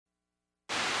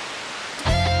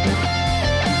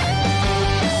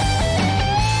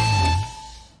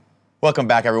Welcome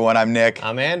back, everyone. I'm Nick.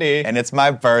 I'm Andy. And it's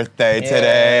my birthday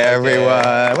today, everyone.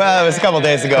 Well, it was a couple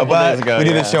days ago, but we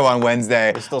do this show on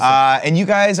Wednesday. And you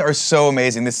guys are so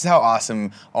amazing. This is how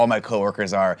awesome all my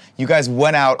coworkers are. You guys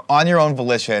went out on your own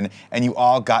volition, and you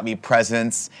all got me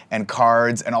presents and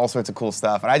cards and all sorts of cool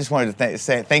stuff. And I just wanted to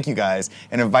say thank you guys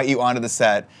and invite you onto the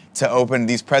set to open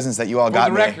these presents that you all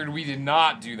got me. For the record, we did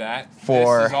not do that.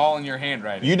 This is all in your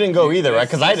handwriting. You didn't go either, right?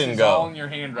 Because I didn't go. This is all in your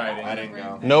handwriting. I didn't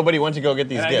go. Nobody went to go get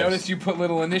these and gifts. I noticed you put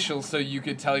little initials so you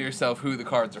could tell yourself who the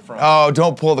cards are from. Oh,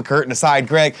 don't pull the curtain aside,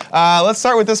 Greg. Let's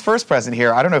start with this first present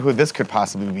here. I don't know who this could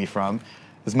possibly be from.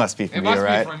 This must be from you,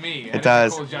 right? It must be from me. It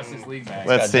does. Cool Justice League bag.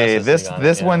 Let's see.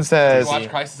 This one says. Did you watch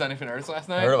Crisis on Infinite Earths last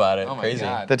night? Heard about it. Oh my Crazy.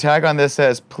 God. The tag on this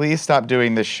says, "Please stop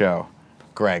doing this show,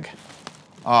 Greg."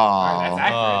 Oh,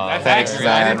 right, that's accurate.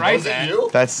 I didn't write that.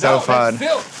 That's so fun.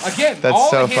 That's still, again, that's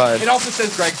so fun. It also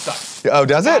says Greg sucks. Oh,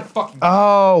 does it?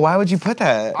 Oh, why would you put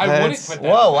that? I wouldn't put that.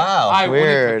 Whoa, wow.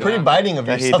 Weird. Pretty biting of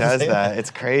yourself. That he does that. It's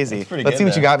crazy. Let's see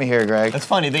what you got me here, Greg. That's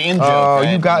funny. The in-joke. Oh,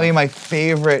 right? you got me my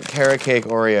favorite carrot cake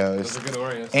Oreos. Those are good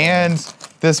Oreos. And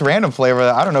this random flavor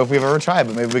that I don't know if we've ever tried,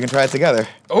 but maybe we can try it together.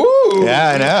 Ooh. Yeah,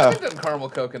 I know. I haven't done caramel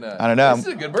coconut. I don't know. This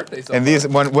is a good birthday song. And these,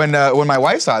 when my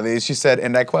wife saw these, she said,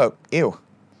 and I quote, "Ew."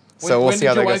 So we'll see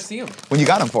how that goes. When you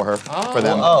got them for her, for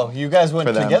them. Oh, you guys went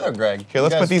together, Greg. Here,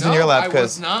 let's put these in your lap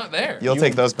because not there. You'll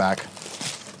take those back.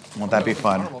 Won't that be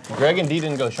fun? Greg and Dee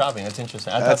didn't go shopping. That's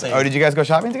interesting. Oh, did you guys go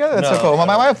shopping together? That's so cool. Well,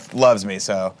 my wife loves me,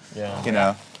 so you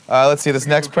know. Let's see this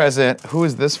next present. Who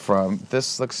is this from?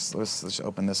 This looks. Let's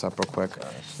open this up real quick.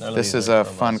 This is a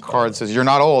fun card. It says, "You're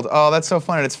not old." Oh, that's so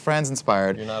fun, and it's Friends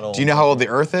inspired. You're not old. Do you know how old the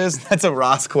Earth is? That's a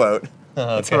Ross quote.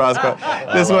 That's a Ross quote.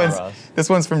 This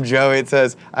one's from Joey. It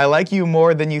says, "I like you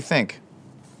more than you think."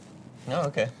 Oh,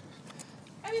 okay.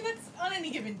 I mean, that's on any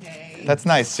given day. That's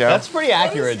nice, Joe. That's pretty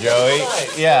accurate, Joey.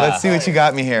 Yeah. Let's see what you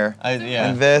got me here. Yeah.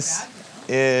 And this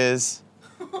is,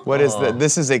 what is that?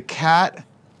 This is a cat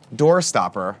door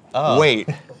stopper. Oh. Wait.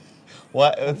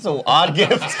 What? It's an odd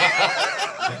gift.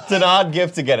 It's an odd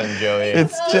gift to get him, Joey.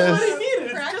 It's just.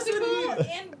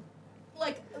 And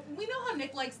like, we know how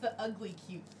Nick likes the ugly,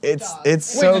 cute It's dogs. it's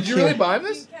so Wait, did you really buy him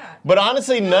this? But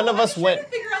honestly, none of us went. I'm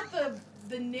trying to figure out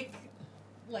the Nick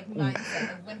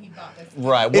mindset of when he bought this.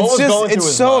 Right. What was going through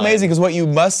his so mind? amazing because what you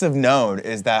must have known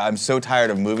is that I'm so tired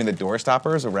of moving the door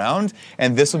stoppers around,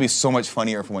 and this will be so much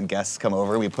funnier for when guests come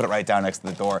over. We put it right down next to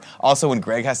the door. Also, when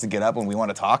Greg has to get up when we want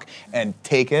to talk and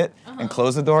take it and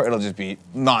close the door, it'll just be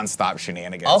nonstop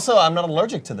shenanigans. Also, I'm not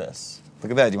allergic to this.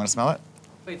 Look at that. Do you want to smell it?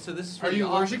 Wait, so this is Are you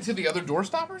allergic to the other door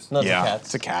stoppers? No, yeah, cats.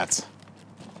 it's a cat's.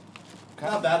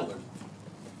 Not that allergic.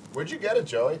 Where'd you get it,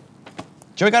 Joey?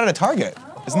 Joey got it at Target.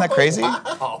 Isn't that crazy? Are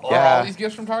all these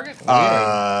gifts from Target?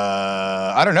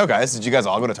 I don't know, guys. Did you guys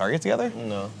all go to Target together?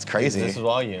 No. It's crazy. This is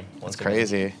all you. It's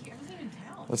crazy.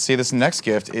 Let's see. This next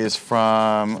gift is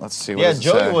from. Let's see. What Yeah, does it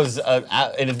Joey say? was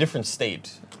in a different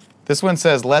state. This one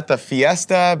says, "Let the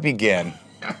fiesta begin."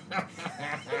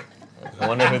 I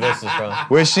wonder who this is from.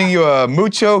 Wishing you a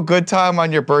mucho good time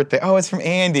on your birthday. Oh, it's from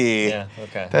Andy. Yeah.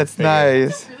 Okay. That's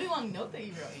nice. That's a really long note that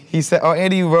you wrote. He said, "Oh,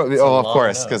 Andy, you wrote. Oh, of long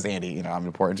course, note. because Andy, you know, I'm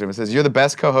important to him." It says, "You're the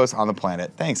best co-host on the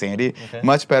planet." Thanks, Andy. Okay.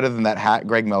 Much better than that hat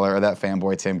Greg Miller or that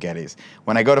fanboy Tim Geddes.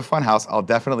 When I go to Funhouse, I'll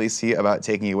definitely see about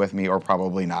taking you with me, or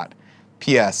probably not.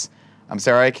 P.S. I'm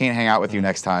sorry I can't hang out with you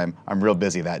next time. I'm real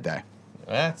busy that day.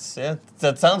 That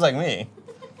sounds like me.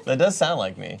 That does sound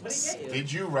like me.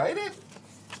 Did you write it?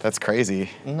 That's crazy.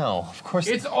 No, of course.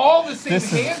 It's all the same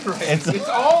handwriting. It's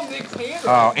all Nick's handwriting.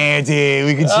 Oh, Andy,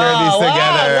 we can share these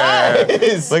together. Wow,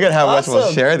 nice. Look at how much we'll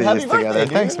Awesome. share these Happy together. birthday,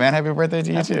 dude. Thanks, man. Happy birthday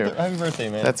to you, too. Happy birthday,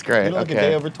 man. That's great. You look Okay. a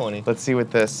day over 20. Let's see what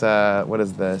this, what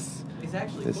is this? He's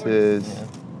actually This gorgeous. is,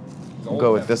 we'll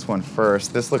go with this one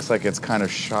first. This looks like it's kind of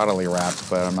shoddily wrapped,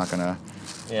 but I'm not going to,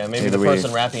 Yeah, maybe the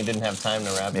person wrapping didn't have time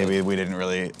to wrap it. maybe we didn't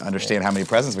really understand how many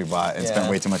presents we bought and spent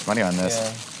Yeah. way too much money on this.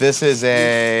 Yeah. This is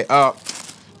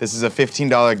this is a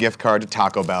 $15 gift card to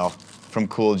Taco Bell from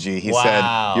Cool G. He Wow.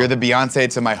 said, "You're the Beyonce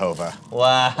to my Hova."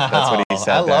 Wow. That's what he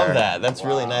said I love there. that. That's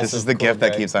really nice. This is of the Cool gift that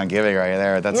Greg. keeps on giving right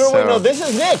there. That's No, so, wait, no, this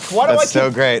is Nick. Why do I that's keep, so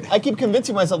great. I keep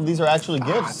convincing myself these are actually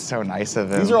gifts. So nice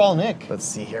of him. These are all Nick. Let's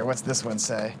see here. What's this one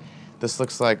say? This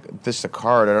looks like this is a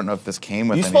card. I don't know if this came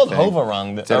with You anything. spelled Hova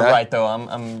wrong. Did I? Right, though.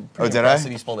 I'm pretty did impressed I?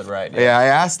 that you spelled it right. Yeah, I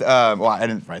asked. Well, I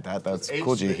didn't write that. That's H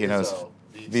Cool G. to He knows. Izzo.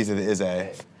 Visa is a.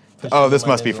 Oh, this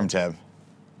must be from Tim.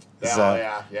 This is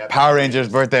a Yeah. Power Rangers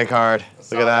birthday card.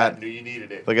 Look at that. Knew you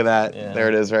needed it. Look at that. Yeah. There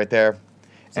it is right there.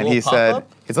 And a he little said,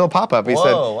 pop-up? it's a little pop-up. He Whoa,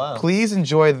 said, wow. "Please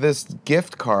enjoy this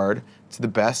gift card to the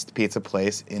best pizza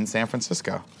place in San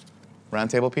Francisco." Round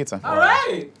Table Pizza. All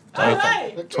right. All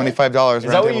right. $25 Is that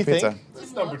Round what Table you Pizza. think? This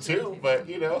is number 2, but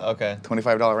you know. Okay.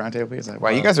 $25 Round Table Pizza. Wow,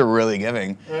 you guys are really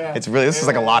giving. Yeah. It's really, this is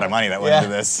like a lot of money that went Yeah. into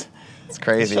this. It's The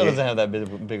crazy. show doesn't have that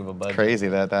big of a budget. Crazy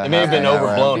that It may have been happened.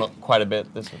 overblown quite a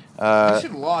bit. This one. We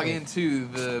should log into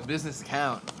the business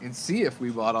account and see if we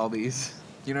bought all these.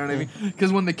 You know what I mean?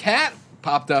 Because when the cat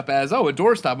popped up as, oh, a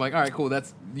doorstop, I'm like, all right, cool,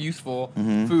 that's useful.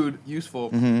 Food, useful.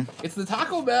 It's the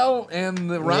Taco Bell and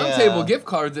the Round Yeah. Table gift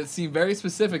cards that seem very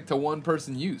specific to one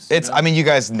person use. It's. you know? I mean, you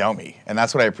guys know me, and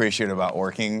that's what I appreciate about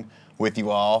working with you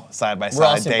all side by We're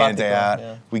all side, day in day simpatico, out.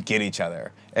 yeah. We get each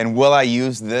other. And will I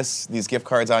use these gift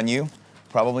cards on you?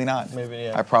 Probably not. Maybe,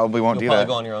 yeah. I probably won't You'll do probably that.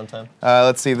 go on your own time.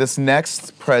 Let's see. This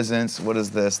next present. What is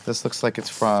this? This looks like it's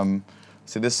from.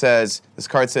 So this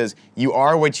card says, "You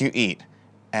are what you eat,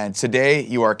 and today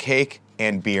you are cake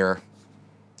and beer,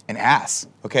 and ass."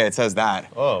 Okay, it says that.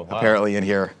 Oh, wow. Apparently in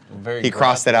here. Very He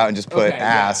crossed it out and just put Okay,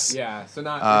 ass. Yeah, so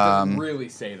not, it doesn't really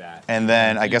say that. And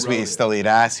then I He guess we wrote it. still eat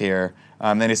ass here.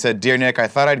 Then he said, "Dear Nick, I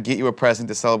thought I'd get you a present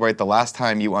to celebrate the last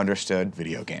time you understood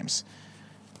video games."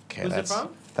 Okay, Who's it from?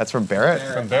 That's from Barrett.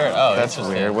 From Barrett. Oh, That's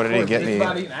interesting. weird. What did he get It's me?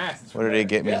 about eating ass. It's What did he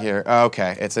get me Yeah. here? Oh,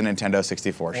 okay, it's a Nintendo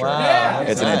 64 shirt. Wow. Yeah,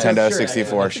 It's a nice. Nintendo Shirt.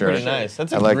 64 That's shirt. Pretty nice.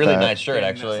 That's I a like really that. nice shirt, And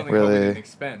actually. something Really- COVID didn't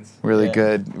expense. Really Yeah.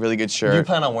 good, really good Do you shirt.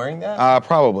 plan on wearing that?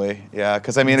 Probably, yeah.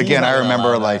 Because I mean, D's again, not I gonna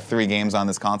remember allow like that. 3 games on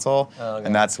this console, Oh, okay.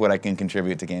 and that's what I can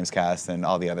contribute to Gamescast and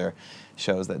all the other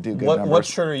shows that do good What numbers.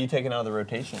 shirt are you taking out of the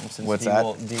rotation? Since What's D that?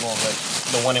 Won't let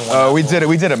the one in one. Oh, we out did it. rule?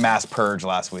 We did a mass purge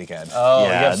last weekend. Oh, you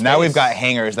yeah. have Now we've space. got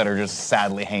hangers that are just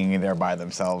sadly hanging there by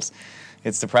themselves.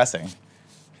 It's depressing.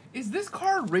 Is this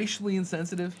card racially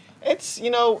insensitive? It's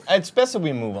it's best if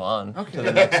we move on Okay. to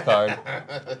the next card.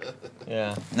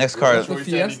 Yeah. Next card. Choice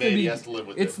The Andy Fiesta made, he be- has to live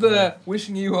with it's it. the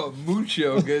wishing you a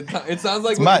mucho good time. It sounds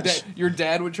like It's when much. your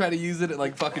dad would try to use it at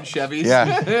like fucking Chevys.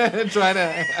 Yeah. Try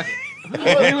to.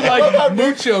 He was like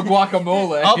mucho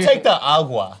guacamole. I'll take the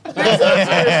agua.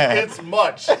 It's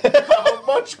much. Have a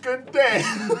much good day.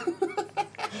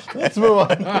 Let's move on.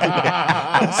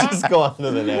 Let's just go on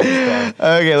to the next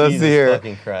card. Okay, let's Jesus see here.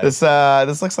 fucking Christ.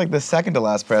 This looks like the second to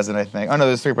last present, I think. Oh no,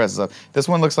 there's 3 presents left. This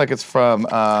one looks like it's from.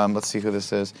 Let's see who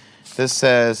this is. This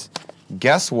says,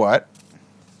 "Guess what?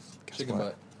 Chicken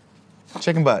butt.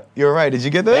 Chicken butt." You were right. Did you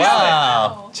get this?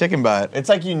 Wow. Chicken butt. It's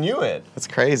like you knew it. That's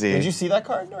crazy. Did you see that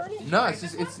card already? No, it's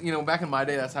back in my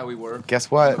day that's how we were.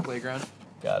 Guess On the what? playground.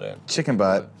 Got it. Chicken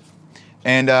butt.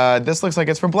 And this looks like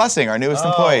it's from Blessing, our newest Oh,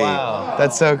 employee. wow.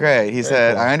 That's so great. He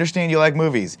said, cool. "I understand you like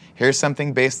movies. Here's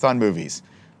something based on movies.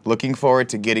 Looking forward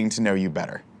to getting to know you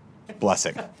better.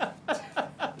 Blessing."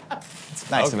 It's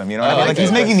nice of him, you know what I mean? I Like like he's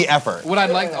that. making the effort. What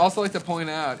I'd also like to point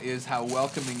out is how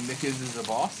welcoming Nick is as a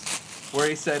boss. Where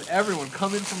he said, "Everyone,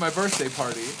 come in for my birthday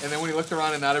party." And then when he looked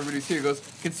around and not everybody's here, he goes,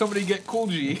 "Can somebody get Cool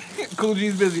G?" Cool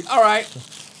G's busy. All right.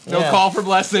 No Yeah. call for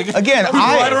Blessing. Again, He's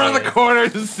right around the corner,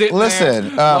 just sitting Listen,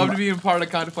 there. Love to be in part of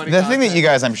kind of funny. The thing that content. you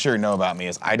guys, I'm sure, know about me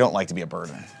is I don't like to be a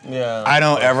burden. Yeah. I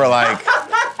don't ever like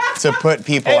to put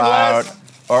people Hey, out. Bless.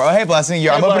 Or, "Oh, hey, Blessing, Hey,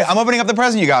 Bless. I'm opening up the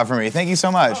present you got for me. Thank you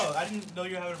so much." Oh, I didn't know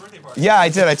you were having a birthday party. Yeah, I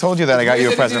did. I told you that I got He you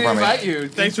a said he present didn't for me. invite you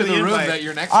Thanks into for the the room invite. that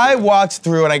you're next I to. walked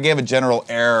through and I gave a general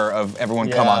air of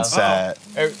everyone come Yeah. on set.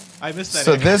 I missed that.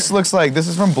 So this looks like this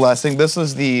is from Blessing. This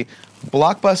is the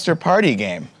Blockbuster Party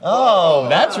game. Oh,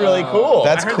 that's really cool.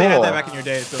 That's I heard cool. they had that back in your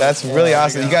day. So That's really there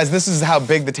awesome. you You go. guys, this is how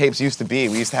big the tapes used to be.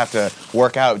 We used to have to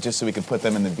work out just so we could put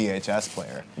them in the VHS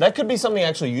player. That could be something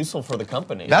actually usul for the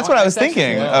company. That's what I was that's actually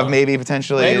thinking cool. of maybe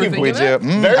potentially Maybe if you we were do.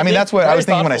 thinking Very I mean, that's what I very was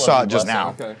thinking when I thoughtful saw of it you, just Blessing. now.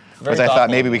 Okay. Very Because I thought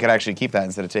thoughtful maybe of we you. could actually keep that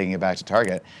instead of taking it back to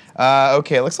Target.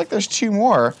 Okay, it looks like there's 2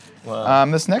 more. Wow.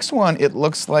 This next one, it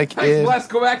looks like Thanks, is. Bless.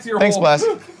 Go back to your Thanks, hole. Bless.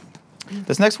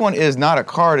 This next one is not a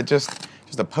card. It's just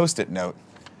a Post-it note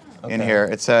in Okay. here.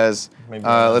 It says, Maybe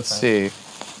another let's time. see.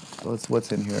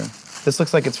 What's in here? This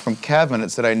looks like it's from Kevin.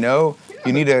 It said, "I know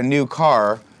you need a new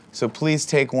car, so please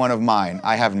take one of mine.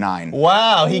 I have 9."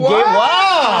 Wow, he gave.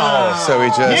 Wow. So he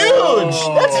just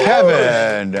Huge. That's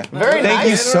Kevin. Very Thank nice.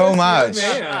 you so much.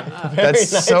 Man.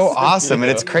 That's nice so of awesome, you.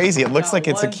 and it's crazy. It looks like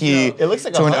it's a key It looks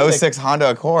like to a an Honda. 06 Honda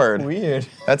Accord. Weird.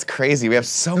 That's crazy. We have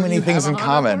so many you things have in a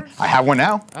Honda common. Accord? I have one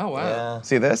now. Oh, wow. Yeah.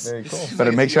 See this? Very cool. Better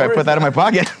Like make it's sure I yours put that in my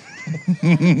pocket. I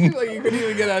feel like you couldn't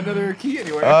even get another key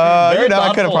anywhere. Very I could have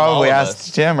thoughtful of probably all of asked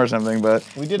us. Tim or something, but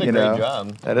We did a you great know,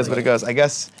 job. That is what it goes. I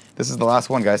guess this is the last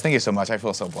one, guys. Thank you so much. I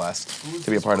feel so blessed to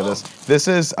be a part of this. This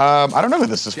is I don't know who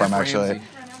this is Jeff from actually. Ramsey.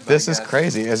 This is God.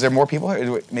 crazy. Is there more people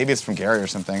here? Maybe it's from Gary or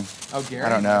something. Oh, Gary. I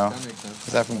don't know. That makes sense.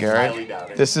 Is that from Highly Gary?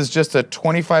 doubt it. This is just a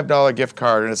 $25 gift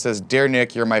card, and it says, "Dear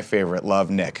Nick, you're my favorite. Love,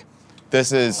 Nick."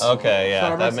 This is. Okay, yeah,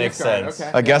 Starbucks that makes gift card, sense.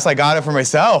 okay. I guess I got it for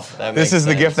myself. That This makes is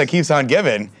the gift sense. that keeps on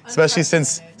giving, especially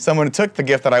since someone took the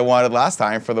gift that I wanted last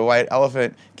time for the white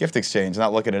elephant gift exchange.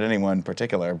 Not looking at anyone in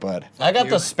particular, but I got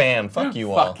you. the spam. Fuck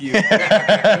you all. Fuck you. you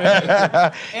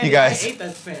guys. I ate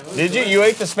that spam. It was Did you? delicious. You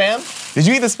ate the spam? Did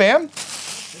you eat the spam?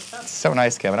 So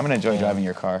nice, Kevin. I'm gonna enjoy driving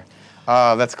your car.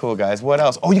 That's cool, guys. What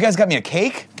else? Oh, you guys got me a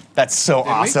cake? That's so we?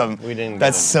 awesome. We didn't get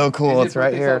That's it. so cool. It's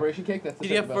right here. Celebration cake? That's the Did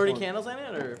you have best 40 one. candles in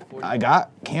it or 40? I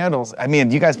got candles. I mean,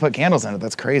 you guys put candles in it.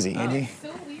 That's crazy, Andy. It's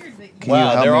so weird that you Can you Wow,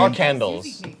 help there me are candles.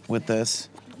 Suzy cake. with this?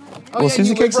 Oh, Well, yeah, Suzy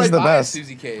you Cakes live is the right by a best.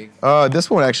 Suzy cake. This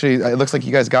one actually, it looks like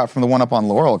you guys got from the one up on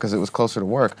Laurel because it was closer to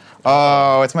work.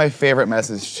 Oh, it's my favorite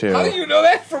message too. How do you know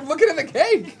that from looking at the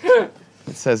cake?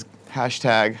 It says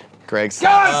hashtag Greg.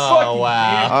 God Oh fucking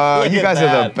wow! Oh, Look you at guys are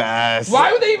that. the best.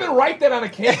 Why would they even write that on a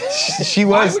cake? She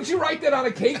Why was, would you write that on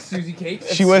a cake, Suzy Cake?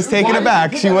 she was taken Why would you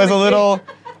aback. put She that was on a cake? little,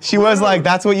 she was like,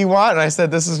 "That's what you want," and I said,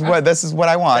 "This is what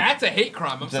I want." That's a hate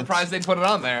crime. I'm surprised they put it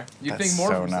on there. You'd That's think more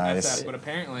so from nice. SF, but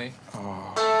apparently.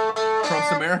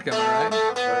 Trump's America, am I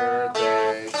right?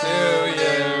 Birthday to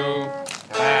you.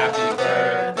 Happy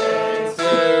birthday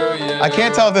to you. I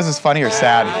can't tell if this is funny or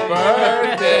sad.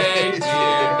 Birthday,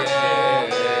 dear Nick.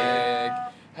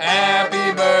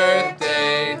 Happy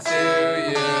birthday to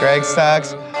you. Greg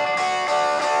sucks. Happy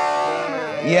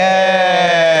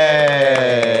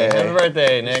Yay!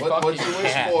 birthday, Nick. What'd you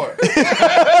wish cat. for?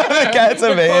 The cat's Close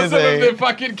up of the amazing.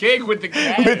 fucking cake with the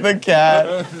cat. With the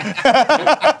cat.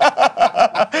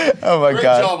 Oh my Great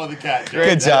god. job with the cat.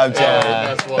 Good job, Joe.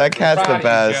 That's what- That cat's the Proud of you,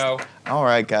 best. Joe. All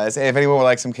right, guys. Hey, if anyone would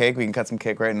like some cake, we can cut some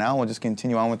cake right now. We'll just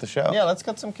continue on with the show. Yeah, let's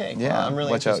cut some cake. Yeah. I'm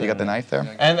really Watch out. interested You got the in it. knife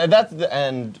there?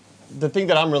 And the thing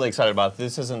that I'm really excited about,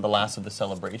 this isn't the last of the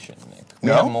celebration, Nick. We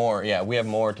No? have more. Yeah, we have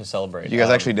more to celebrate. You guys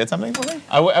actually did something for me?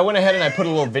 I went ahead and I put a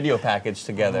little video package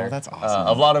together. Oh, that's awesome.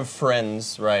 A lot of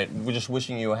friends, right? We're just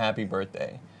wishing you a happy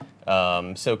birthday.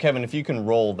 So Kevin, if you can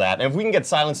roll that, and if we can get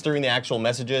silence during the actual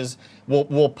messages,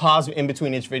 we'll pause in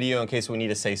between each video in case we need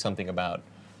to say something about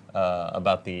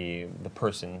the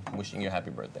person wishing you a happy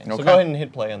birthday. So Okay. go ahead and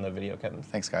hit play on the video, Kevin.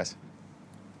 Thanks, guys.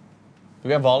 Do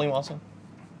we have volume also?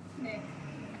 Nick,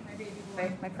 my baby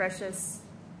boy, my precious,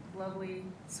 lovely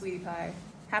sweetie pie.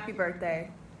 Happy birthday.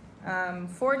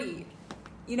 40.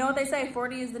 You know what they say,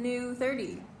 40 is the new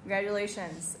 30.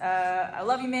 Congratulations. I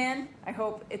love you, man. I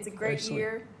hope it's a great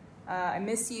year. I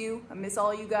miss you. I miss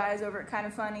all you guys over at Kind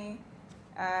of Funny.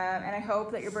 And I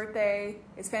hope that your birthday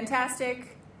is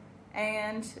fantastic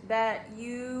and that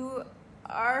you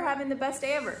are having the best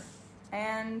day ever.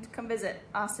 And come visit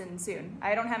Austin soon.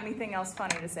 I don't have anything else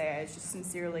funny to say. I just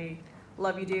sincerely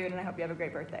love you, dude, and I hope you have a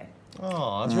great birthday.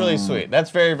 Oh, that's really sweet. That's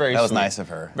very, very sweet. That was nice of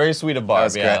her. Very sweet of That Barb,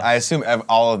 was yeah. great. I assume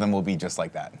all of them will be just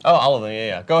like that. Oh, all of them,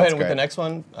 yeah. Go ahead with great. the next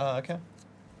one, okay.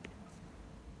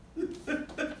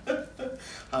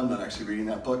 I'm not actually reading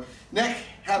that book. Nick,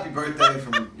 happy birthday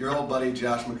from your old buddy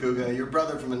Josh McCouga, your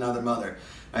brother from another mother.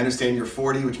 I understand you're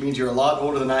 40, which means you're a lot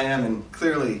older than I am and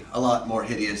clearly a lot more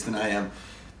hideous than I am.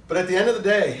 But at the end of the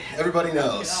day, everybody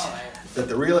knows that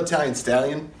the real Italian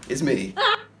stallion is me.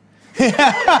 We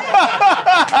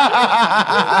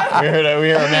heard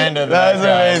Amanda. That was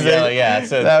amazing. Yeah,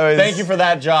 so That was- thank you for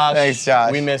that, Josh. Thanks,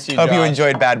 Josh. We miss you, Hope you Josh.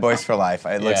 enjoyed Bad Boys for Life.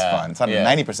 It looks Yeah, fun. It's on yeah.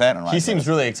 90% on Rotten He seems Tomatoes.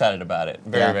 really excited about it.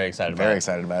 Very, Yeah, very excited about it. Very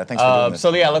excited about it. Thanks for doing this.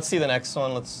 So yeah, let's see the next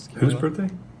one. Whose birthday?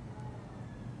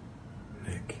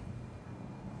 Nick.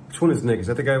 Which one is Nick? Is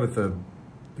that the guy with the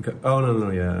oh, no,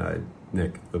 yeah,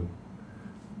 Nick.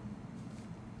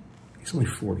 He's only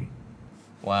 40.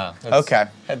 Wow. that's- Okay.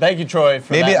 Thank you, Troy,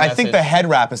 for Maybe that I think the message. head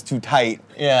wrap is too tight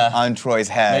Yeah. on Troy's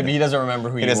head. Maybe he doesn't remember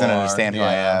who He you doesn't are. understand who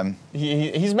I am.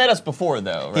 He's met us before,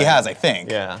 though, right? He has, I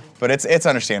think. Yeah. But it's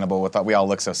understandable. We all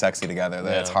look so sexy together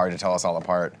that Yeah. it's hard to tell us all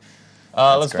apart.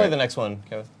 Let's play great. the next one,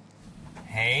 Kevin.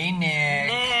 Hey,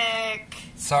 Nick.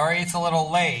 Sorry it's a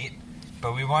little late,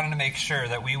 but we wanted to make sure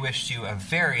that we wished you a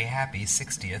very happy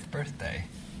 60th birthday.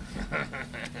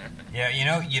 Yeah, you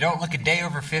know, you don't look a day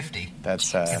over 50.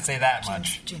 That's I can say that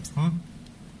much. James.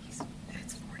 It's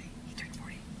 40. He turned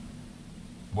 40.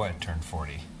 What turned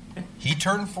 40? He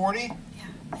turned 40? Yeah,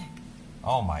 Nick.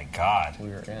 Oh my God.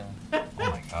 Yeah. Oh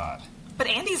my God. But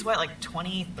Andy's what, like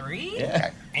 23?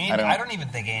 Yeah. And I don't even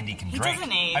think Andy can He drink.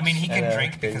 doesn't age. I mean, he can I know,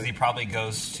 drink because crazy. he probably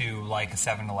goes to like a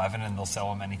 7-Eleven and they'll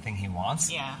sell him anything he wants.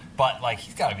 Yeah. But like,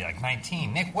 he's got to be like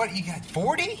 19. Nick, what you got?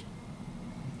 40?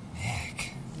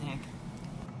 Nick. Nick.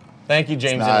 Thank you,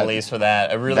 James not and Elise, for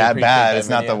that. I really that appreciate bad. that It's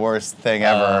not video. the worst thing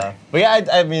ever. But yeah,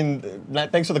 I mean,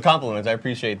 thanks for the compliments. I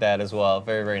appreciate that as well.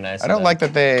 Very, very nice. I don't like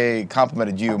that they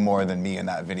complimented you more than me in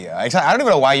that video. I don't even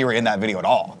know why you were in that video at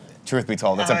all. Truth be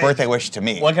told, it's a birthday wish to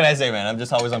me. What can I say, man? I'm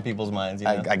just always on people's minds. You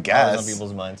know? I guess. Always on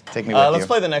people's minds. Take me with Let's you.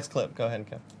 play the next clip. Go ahead,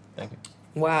 Kev. Thank you.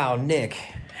 Wow, Nick,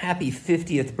 happy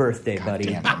 50th birthday,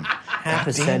 buddy. Half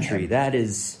a century. That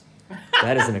is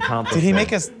an accomplishment. Did he make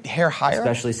his hair higher?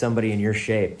 Especially somebody in your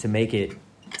shape to make it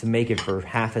for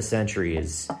half a century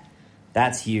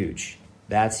that's huge.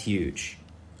 That's huge.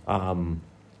 And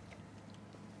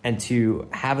to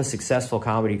have a successful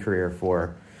comedy career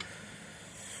for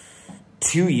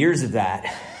 2 years of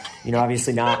that, you know,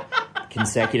 obviously not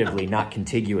consecutively, not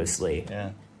contiguously,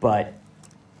 but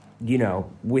you know,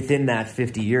 within that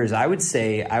 50 years, I would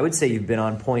say you've been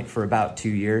on point for about 2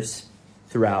 years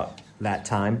throughout that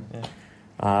time.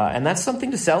 And that's something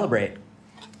to celebrate.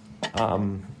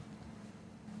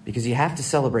 Because you have to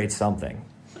celebrate something.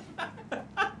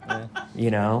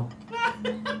 You know?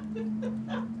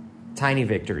 Tiny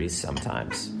victories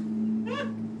sometimes.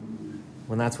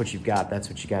 When that's what you've got, that's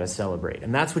what you got to celebrate.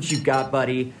 And that's what you've got,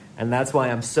 buddy. And that's why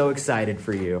I'm so excited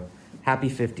for you. Happy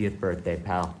 50th birthday,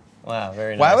 pal. Wow,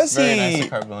 very nice. Why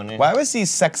was he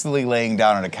sexily laying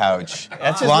down on a couch,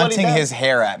 flaunting his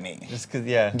hair at me? Just because,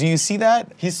 yeah. Do you see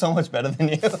that? He's so much better than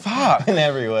you. Fuck. In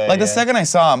every way. Like the second I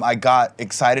saw him, I got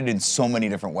excited in so many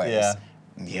different ways.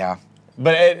 Yeah.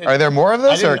 But are there more of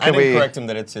this, or could we? I didn't correct him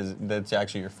that that's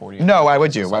actually your 40th. No, why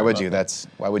would you? Why would you?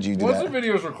 Why would you do that? Once the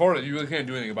video is recorded, you really can't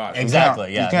do anything about it.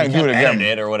 Exactly. Yeah. You can't do it again.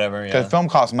 Edit it or whatever. Because film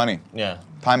costs money. Yeah.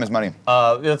 Time is money.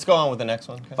 Let's go on with the next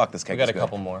one. Okay. Fuck this cake. We got a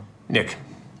couple more. Nick,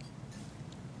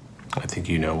 I think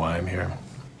you know why I'm here.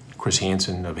 Chris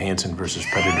Hansen of Hansen vs.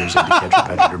 Predators and To Catch a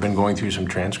Predator. Been going through some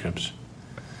transcripts.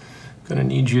 Gonna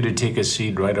need you to take a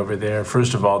seat right over there.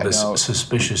 First of all, this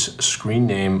suspicious screen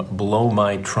name, Blow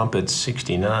My Trumpet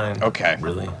 69. Okay.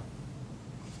 Really?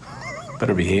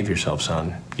 Better behave yourself,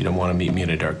 son. You don't want to meet me in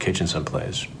a dark kitchen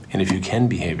someplace. And if you can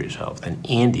behave yourself, then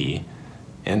Andy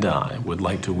and I would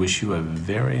like to wish you a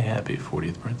very happy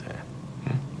 40th birthday.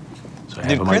 So I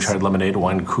have a Mike Tried Lemonade,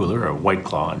 wine cooler, or White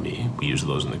Claw on me. We use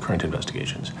those in the current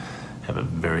investigations. Have a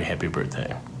very happy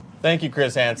birthday. Thank you,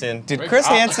 Chris Hansen. Did Chris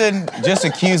Hansen just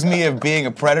accuse me of being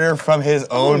a predator from his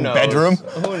own bedroom?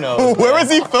 Who knows? Where was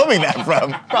he filming that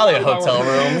from? Probably a hotel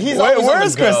room. He's always where on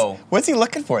is the go. Chris? What's he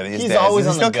looking for these days? He's always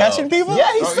is he on still the go. catching people?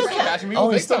 Yeah, he's still catching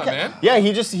people. He's still man. Yeah,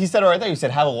 he said it right there. He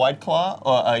said have a White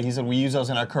Claw. He said we use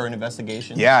those in our current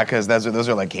investigation. Yeah, because those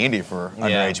are like candy for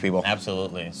underage people.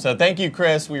 Absolutely. So thank you,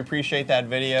 Chris. We appreciate that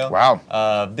video.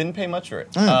 Wow. Didn't pay much for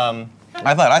it.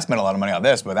 I thought I spent a lot of money on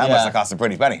this, but that must have cost a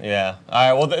pretty penny. Yeah.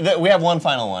 All right. Well, we have one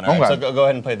final one. All right. So go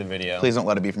ahead and play the video. Please don't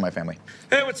let it be for my family.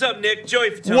 Hey, what's up, Nick? Joey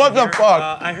Fatone What the here.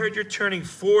 fuck? I heard you're turning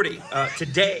 40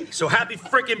 today. So happy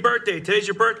freaking birthday. Today's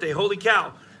your birthday. Holy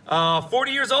cow.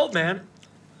 40 years old, man.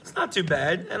 It's not too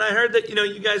bad. And I heard that,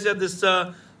 you guys have this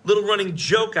little running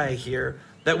joke I hear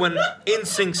that when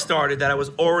NSYNC started that I was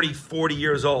already 40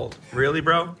 years old. Really,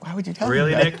 bro? Why would you tell me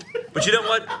Really, that? Nick? But you know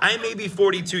what? I may be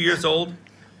 42 years old,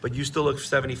 but you still look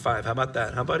 75. How about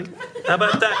that, huh, buddy? How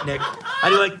about that, Nick? How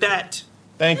do you like that?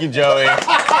 Thank you, Joey.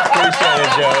 Appreciate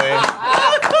it, Joey.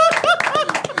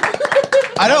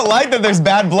 I don't like that there's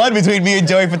bad blood between me and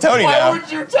Joey Fatone now. Why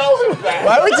would you tell him that?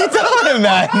 Why would you tell him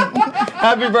that?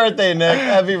 Happy birthday, Nick.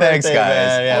 Happy birthday, Thanks, guys.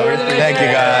 man. Yeah, Thank you,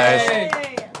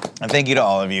 guys. And thank you to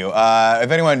all of you.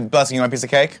 If anyone, Blessing, you want a piece of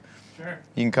cake? Sure.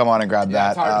 You can come on and grab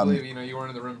that. It's hard to believe, you weren't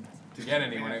in the room to get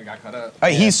any when it got cut up.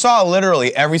 He saw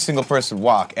literally every single person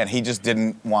walk, and he just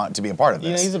didn't want to be a part of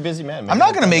this. He's a busy man. I'm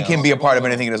not going to make him be a part of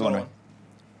anything he doesn't want to be.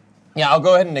 Yeah, I'll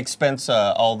go ahead and expense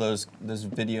all those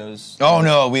videos. Oh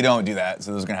no, we don't do that.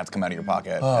 So those are gonna have to come out of your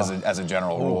pocket as a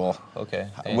general rule. Okay.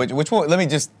 Which one? Let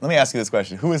me ask you this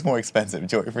question: who is more expensive,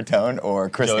 Joey Fatone or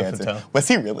Chris Joey Hansen? Fatone. Was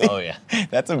he really? Oh yeah.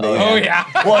 That's amazing. Oh yeah.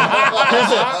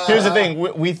 Well, here's the thing.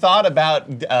 We thought about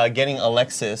getting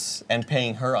Alexis and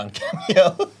paying her on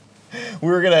Cameo. We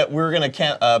were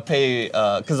gonna pay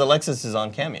because Alexis is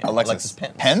on Cameo. Alexis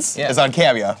Pence. is on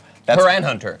Cameo. That's her and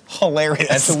Hunter. Hilarious.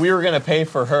 And so we were gonna pay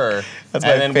for her. That's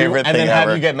my favorite thing And then have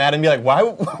ever. you get mad and be like, why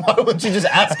wouldn't you just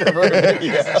ask her for a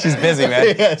video? She's busy,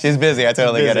 man. Yeah, she's busy. I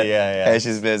totally get it. Yeah. Hey,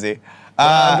 she's busy.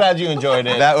 I'm glad you enjoyed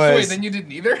it. That was. Wait, then you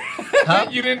didn't either? Huh?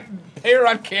 You didn't pay her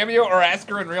on Cameo or ask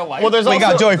her in real life? Well, We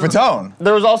got Joey Fatone.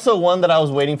 There was also one that I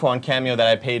was waiting for on Cameo that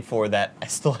I paid for that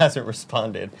still hasn't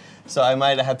responded. So I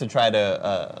might have to try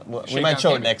to. We might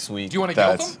show it next week. Do you want to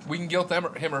guilt him? We can guilt him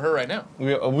or her right now.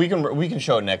 We can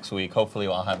show it next week. Hopefully,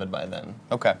 I'll have it by then.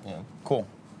 Okay. Yeah. Cool.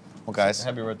 Well, guys.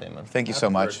 Happy birthday, man. Thank you so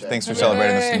much. Thanks for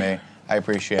celebrating this to me. I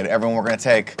appreciate it. Everyone, we're going to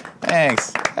take.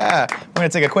 Thanks. We're going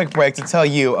to take a quick break to tell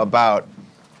you about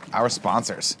our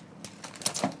sponsors.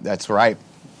 That's right.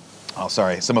 Oh,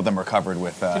 sorry. Some of them are covered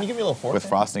with. Can you give me a little fork? With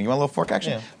frosting. You want a little fork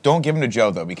action? Yeah. Don't give them to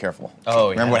Joe though. Be careful. Oh,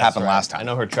 yeah. Remember what happened last time? I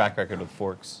know her track record with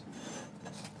forks.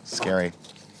 Scary.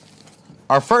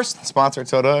 Our first sponsor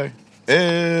today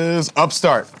is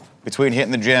Upstart. Between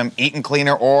hitting the gym, eating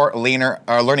cleaner or leaner,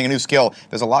 or learning a new skill,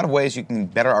 there's a lot of ways you can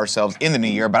better ourselves in the new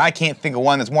year, but I can't think of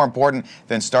one that's more important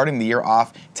than starting the year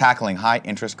off tackling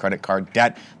high-interest credit card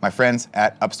debt. My friends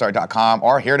at Upstart.com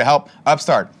are here to help.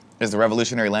 Upstart is the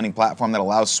revolutionary lending platform that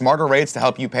allows smarter rates to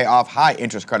help you pay off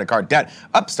high-interest credit card debt.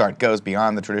 Upstart goes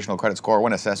beyond the traditional credit score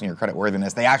when assessing your credit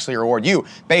worthiness. They actually reward you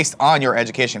based on your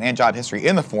education and job history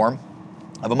in the form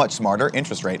of a much smarter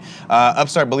interest rate.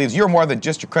 Upstart believes you're more than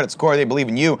just your credit score. They believe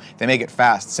in you. They make it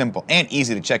fast, simple, and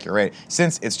easy to check your rate.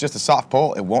 Since it's just a soft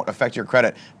pull, it won't affect your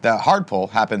credit. The hard pull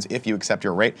happens if you accept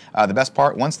your rate. The best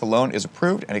part, once the loan is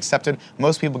approved and accepted,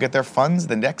 most people get their funds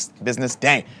the next business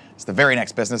day. It's the very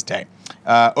next business day.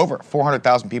 Over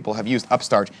 400,000 people have used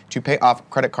Upstart to pay off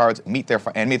credit cards, meet their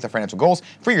financial goals.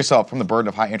 Free yourself from the burden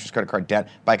of high-interest credit card debt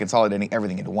by consolidating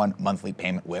everything into one monthly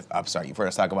payment with Upstart. You've heard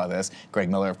us talk about this. Greg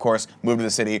Miller, of course, moved to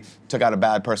the city, took out a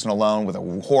bad personal loan with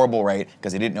a horrible rate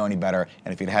because he didn't know any better.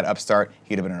 And if he'd had Upstart,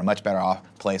 he'd have been in a much better off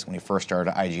place when he first started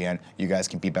at IGN. You guys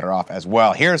can be better off as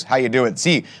well. Here's how you do it.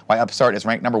 See why Upstart is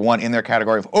ranked #1 in their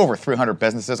category of over 300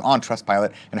 businesses on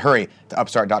Trustpilot. And hurry to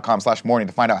upstart.com/morning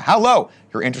to find out how low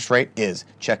your interest rate is.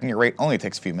 Checking your rate only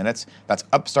takes a few minutes. That's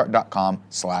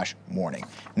upstart.com/morning.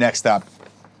 Next up,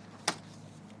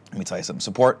 let me tell you something.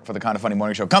 Support for the Kind of Funny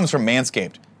Morning Show comes from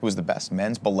Manscaped, who is the best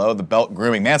men's below-the-belt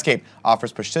grooming. Manscaped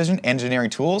offers precision engineering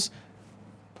tools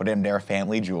put in their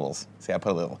family jewels. See, I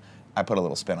put a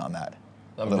little spin on that.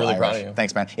 I'm really proud of you.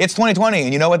 Thanks, man. It's 2020,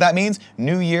 and you know what that means?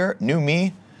 New year, new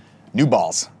me, new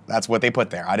balls. That's what they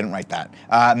put there. I didn't write that.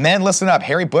 Men, listen up.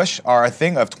 Hairy Bush are a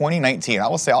thing of 2019.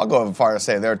 I'll go as far as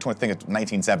say they're a thing of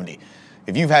 1970.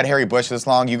 If you've had hairy bush this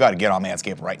long, you got to get on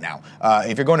Manscaped right now.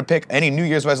 If you're going to pick any New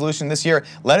Year's resolution this year,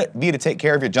 let it be to take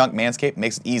care of your junk. Manscaped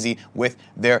makes it easy with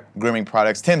their grooming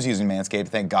products. Tim's using Manscaped,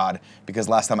 thank God, because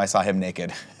last time I saw him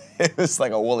naked, it was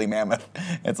like a woolly mammoth.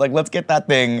 It's like, let's get that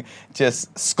thing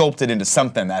just sculpted into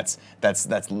something that's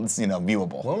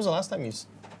viewable. When was the last time you?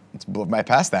 It's right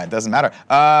past that. It doesn't matter.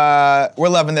 We're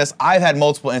loving this. I've had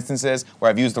multiple instances where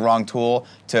I've used the wrong tool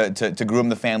to groom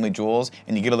the family jewels,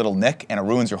 and you get a little nick, and it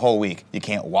ruins your whole week. You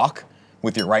can't walk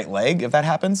with your right leg if that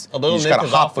happens. A little you just nick gotta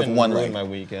is hop with often one ruined leg. my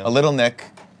week, yeah. A little nick.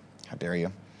 How dare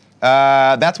you?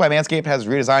 That's why Manscaped has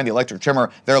redesigned the electric trimmer.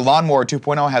 Their Lawnmower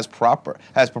 2.0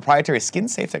 has proprietary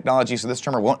skin-safe technology, so this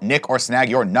trimmer won't nick or snag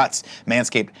your nuts.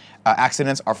 Manscaped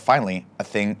accidents are finally a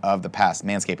thing of the past.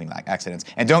 Manscaping accidents.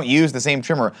 And don't use the same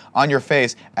trimmer on your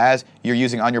face as you're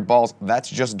using on your balls. That's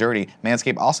just dirty.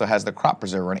 Manscaped also has the Crop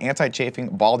Preserver, an anti-chafing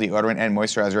ball deodorant and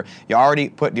moisturizer. You already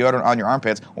put deodorant on your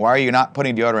armpits. Why are you not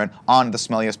putting deodorant on the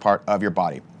smelliest part of your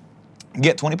body?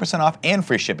 Get 20% off and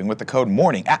free shipping with the code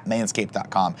MORNING at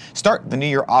manscaped.com. Start the new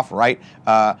year off right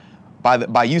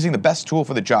by using the best tool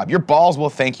for the job. Your balls will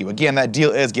thank you. Again, that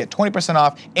deal is get 20%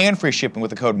 off and free shipping with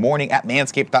the code MORNING at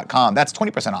manscaped.com. That's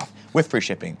 20% off with free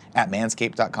shipping at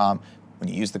manscaped.com when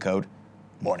you use the code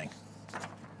MORNING.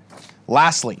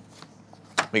 Lastly,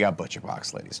 we got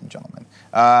ButcherBox, ladies and gentlemen.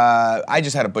 I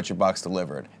just had a ButcherBox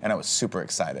delivered, and I was super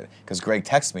excited because Greg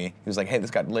texted me. He was like, hey,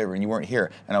 this got delivered, and you weren't here.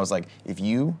 And I was like, if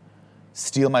you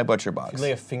steal my ButcherBox. You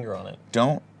lay a finger on it.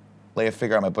 Don't lay a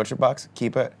finger on my ButcherBox.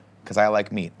 Keep it, because I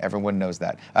like meat. Everyone knows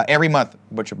that. Every month,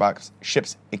 ButcherBox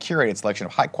ships a curated selection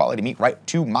of high-quality meat right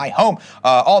to my home.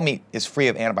 All meat is free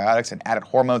of antibiotics and added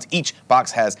hormones. Each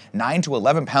box has 9 to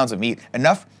 11 pounds of meat,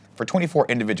 enough for 24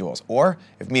 individuals. Or,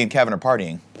 if me and Kevin are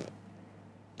partying,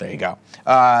 there you go.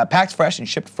 Packed fresh and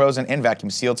shipped frozen and vacuum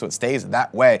sealed, so it stays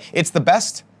that way. It's the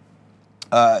best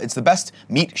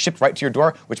meat shipped right to your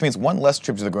door, which means one less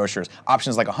trip to the grocers.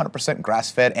 Options like 100%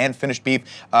 grass-fed and finished beef,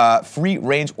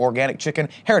 free-range organic chicken,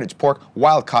 heritage pork,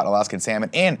 wild-caught Alaskan salmon,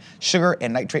 and sugar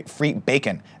and nitrate-free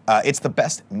bacon. It's the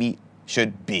best meat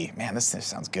should be. Man, this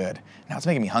sounds good. Now it's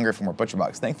making me hungry for more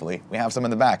ButcherBox. Thankfully, we have some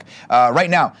in the back. Right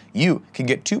now, you can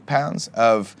get 2 pounds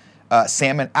of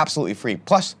salmon absolutely free,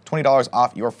 plus $20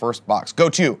 off your first box. Go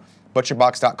to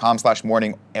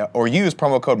butcherbox.com/morning or use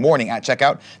promo code MORNING at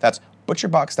checkout. That's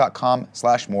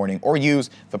butcherbox.com/morning or use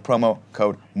the promo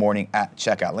code MORNING at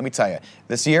checkout. Let me tell you,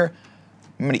 this year,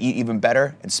 I'm going to eat even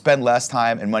better and spend less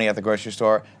time and money at the grocery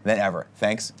store than ever,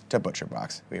 thanks to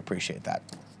ButcherBox. We appreciate that.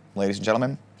 Ladies and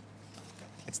gentlemen,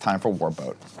 it's time for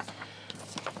Warboat.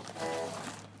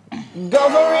 Go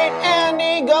for it,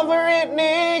 Andy. Go for it,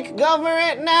 Nick. Go for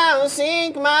it now.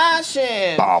 Sink my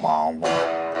ship.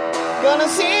 Gonna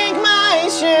sink my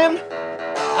ship.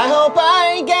 I hope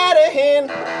I get a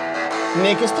hint.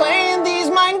 Nick is playing these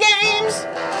mind games.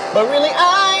 but really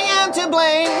I am to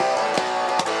blame.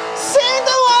 Sing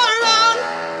the war on.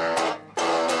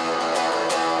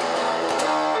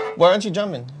 Why aren't you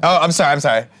jumping? Oh, I'm sorry.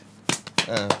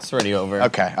 It's already over.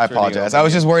 Okay, I apologize. I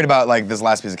was just worried about like this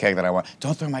last piece of cake that I want.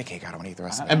 Don't throw my cake out. I want to eat the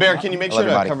rest of it. And Bear, can you make sure to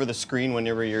everybody. cover the screen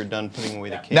whenever you're done putting away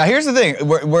the cake? Now here's the thing.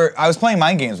 I was playing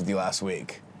mind games with you last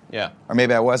week. Yeah. Or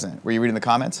maybe I wasn't. Were you reading the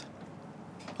comments?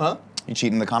 Huh? You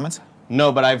cheating in the comments?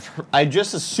 No, but I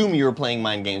just assume you were playing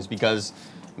mind games because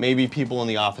maybe people in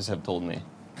the office have told me.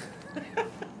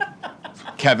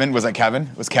 Kevin, was that Kevin?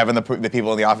 Was Kevin the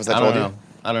people in the office that told you?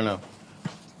 I don't know.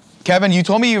 Kevin, you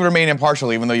told me you remain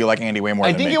impartial even though you like Andy way more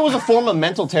than me. I think it was a form of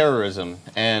mental terrorism,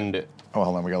 and... Oh,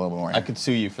 hold on, we got a little bit more. I could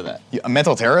sue you for that.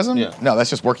 Mental terrorism? Yeah. No, that's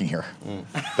just working here.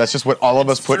 That's just what all of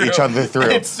us put each other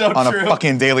through It's so on true. a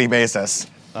fucking daily basis.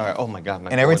 All right, oh my God.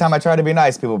 And every time I try to be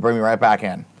nice, people bring me right back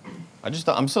in.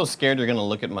 I'm so scared you're going to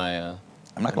look at my... I'm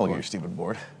not going to look at your stupid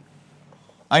board.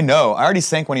 I know. I already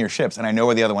sank one of your ships, and I know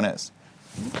where the other one is.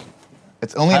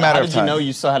 It's only a matter of time. How did you know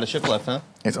you still had a ship left, huh?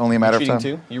 It's only a matter of time.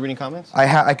 Cheating too? You reading comments?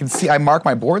 I can see. I mark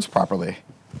my boards properly.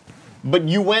 But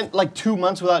you went like 2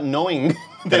 months without knowing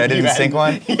that I didn't sink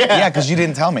one. Yeah, because you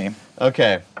didn't tell me.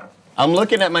 Okay, I'm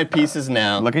looking at my pieces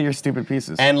now. Look at your stupid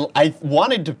pieces. And I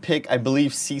wanted to pick, I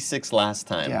believe, C6 last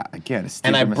time. Yeah, again, a stupid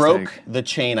and I mistake. broke the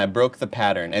chain. I broke the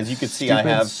pattern. As you can see, I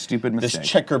have this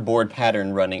checkerboard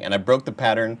pattern running, and I broke the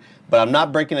pattern. But I'm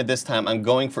not breaking it this time. I'm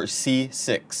going for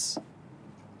C6.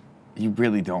 You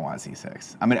really don't want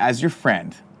C6. I mean, as your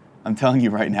friend, I'm telling you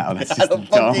right now, that's just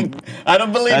dumb. I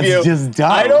don't believe you. That's just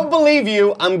dumb. I don't believe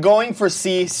you. I'm going for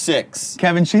C6.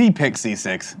 Kevin, should he pick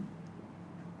C6?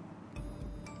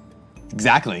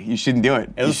 Exactly. You shouldn't do it.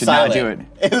 You should not do it.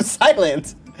 It was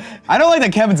silent. I don't like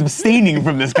that Kevin's abstaining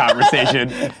from this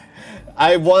conversation.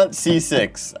 I want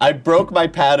C6. I broke my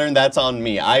pattern. That's on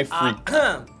me. I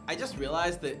just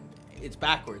realized that it's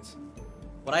backwards.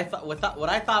 What I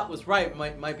thought was right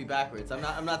might be backwards.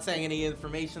 I'm not saying any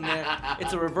information there.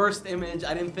 It's a reversed image.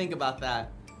 I didn't think about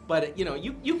that. But you know,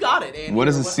 you got it, Andy. What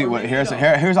does a C? Here's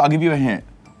I'll give you a hint.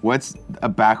 What's a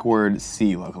backward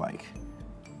C look like?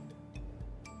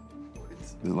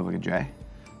 Does it look like a J?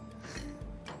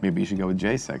 Maybe you should go with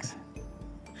J6.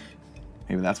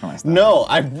 Maybe that's when I stop. No,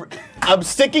 I'm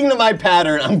sticking to my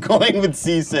pattern. I'm going with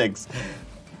C6.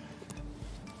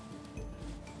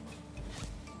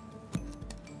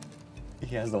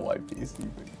 He has the white piece.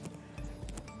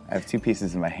 I have two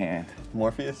pieces in my hand.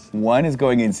 Morpheus? One is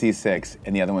going in C6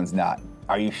 and the other one's not.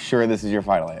 Are you sure this is your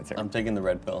final answer? I'm taking the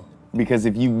red pill. Because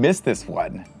if you miss this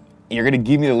one, you're going to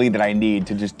give me the lead that I need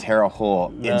to just tear a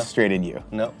hole in straight in you.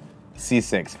 No.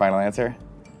 C6, final answer?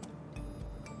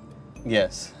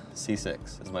 Yes,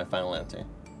 C6 is my final answer.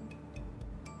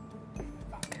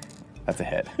 That's a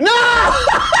hit. No!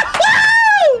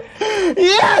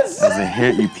 Yes! That's a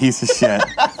hit, you piece of shit.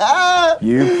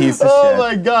 You piece of shit. Oh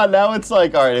my God, now it's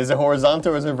like, all right, is it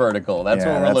horizontal or is it vertical? That's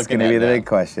what we're looking at. That's going to be the big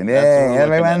question. That's what Yay, we're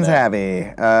everyone's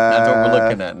happy. That's what we're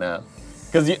looking at now.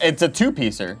 Because it's a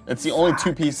two-piecer. It's the only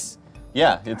two-piece.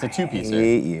 Yeah, it's a two-piecer. I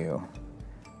hate you.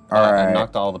 All right. I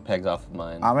knocked all the pegs off of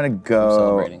mine. I'm going to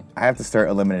go. I have to start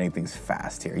eliminating things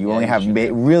fast here. You only have,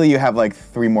 you have like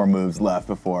 3 more moves left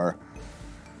before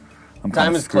I'm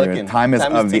Time is screwed. clicking. Time is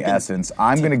of the ticking. essence.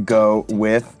 I'm going to go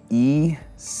with E7.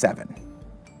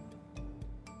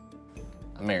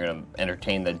 I'm not going to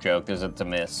entertain the joke because it's a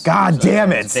miss. God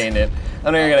damn it. Entertain it.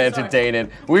 I'm not going to entertain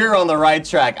it. We're on the right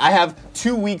track. I have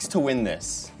 2 weeks to win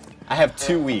this. I have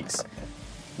 2 weeks.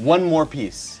 1 more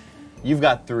piece. You've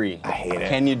got 3. I hate it.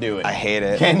 Can you do it? I hate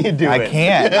it. Can you do it? I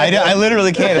can't. I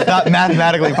literally can't. It's not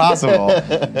mathematically possible.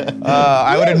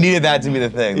 I would have needed that to be the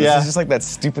thing. This is just like that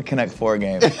stupid Connect 4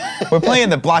 game. We're playing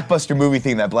the blockbuster movie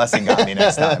theme that Blessing got me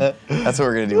next time. That's what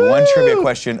we're going to do. 1 trivia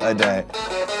question a day.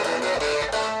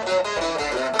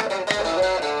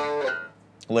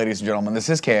 Ladies and gentlemen, this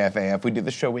is KFAF. We do the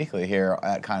show weekly here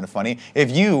at Kinda Funny.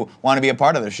 If you want to be a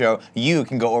part of the show, you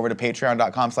can go over to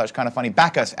patreon.com/kindafunny,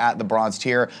 back us at the bronze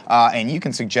tier, and you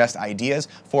can suggest ideas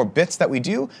for bits that we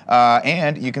do,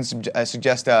 and you can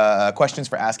suggest questions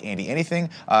for Ask Andy Anything.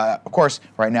 Of course,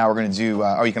 right now we're going to do,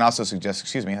 or you can also suggest,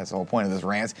 excuse me, that's the whole point of this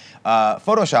rant,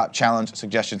 Photoshop challenge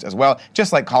suggestions as well,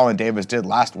 just like Colin Davis did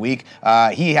last week.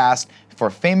 He asked for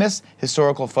famous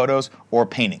historical photos or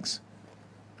paintings.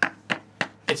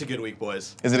 It's a good week,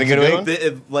 boys. Is it a good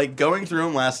week? Like, going through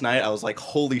them last night, I was like,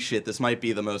 holy shit, this might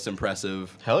be the most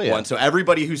impressive one. So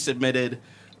everybody who submitted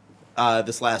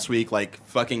this last week, like,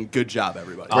 fucking good job,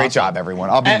 everybody. Great job, everyone.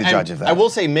 I'll be the judge of that. I will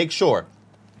say, make sure,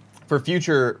 for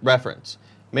future reference,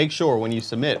 make sure when you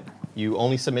submit, you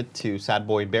only submit to Sad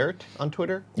Boy Barrett on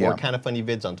Twitter or Kinda Funny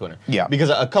Vids on Twitter. Yeah. Because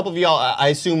a couple of y'all, I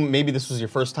assume maybe this was your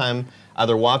first time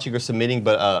either watching or submitting,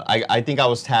 but I think I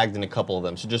was tagged in a couple of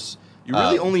them. So just you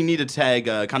really only need to tag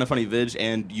Kinda Funny Vids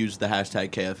and use the hashtag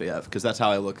KFAF because that's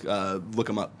how I look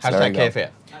them up. Hashtag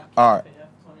KFAF. All right.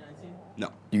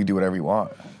 No. You can do whatever you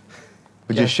want.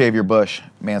 But just shave your bush,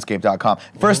 manscaped.com.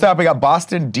 First up, we got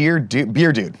Boston Beer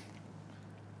Dude.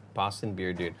 Boston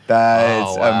Beer Dude.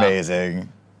 That's amazing.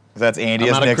 That's Andy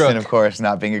as Nixon, of course,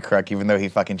 not being a crook, even though he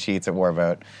fucking cheats at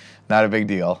Warvote. Not a big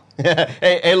deal.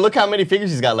 hey, look how many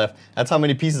figures he's got left. That's how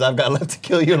many pieces I've got left to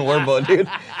kill you in Warvote, dude.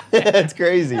 That's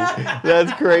crazy.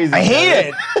 That's crazy. I hate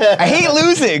it. I hate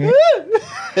losing.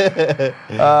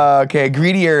 Okay,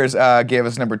 Greedy Ears gave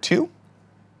us number 2.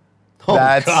 Oh,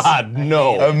 that's God,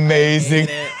 no. Amazing.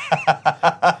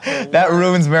 That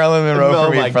ruins Marilyn Monroe for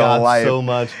me for life. So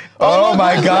much. Oh,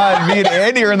 my God. Me and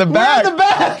Andy are in the back. We're in the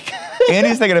back.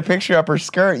 Andy's taking a picture up her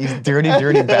skirt. You dirty,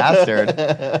 dirty bastard.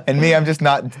 And me, I'm just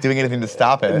not doing anything to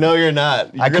stop it. No, you're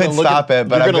not. I could stop it,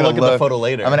 but I'm going to look at the photo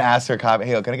later. I'm going to ask her a copy.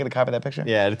 Hey, can I get a copy of that picture?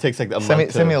 Yeah, it takes like a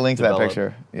month. Send me a link to that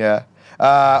picture. Yeah.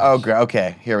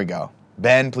 Okay, here we go.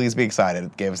 Ben, please be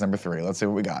excited. Gave us number 3. Let's see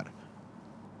what we got.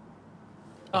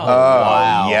 Oh,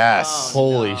 wow. Yes.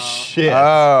 Holy shit.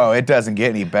 Oh, it doesn't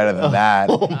get any better than that.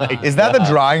 Oh my Is that the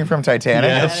drawing from Titanic?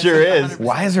 Yeah, it sure is.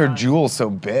 Why is her jewel so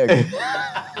big? It's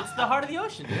the heart of the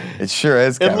ocean, dude. It sure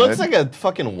is, It looks like a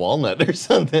fucking walnut or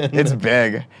something. It's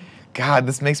big. God,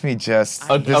 this makes me just...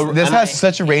 This has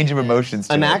such a range of emotions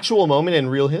to it. An actual moment in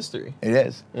real history. It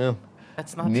is. Yeah.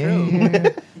 That's not true.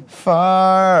 Near,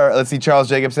 far. Let's see, Charles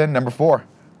Jacobson, number 4.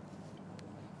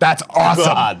 That's awesome.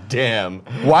 God damn.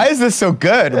 Why is this so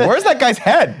good? Where's that guy's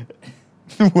head?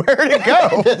 Where'd it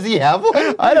go? Does he have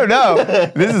one? I don't know.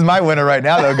 This is my winner right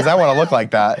now, though, because I want to look like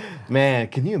that. Man,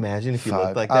 can you imagine if you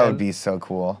looked like that? That would be so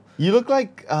cool. You look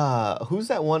like, who's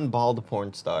that one bald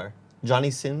porn star?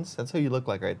 Johnny Sins? That's who you look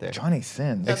like right there. Johnny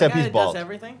Sins? Except he's bald. Does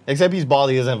everything? Except he's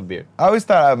bald, he doesn't have a beard. I always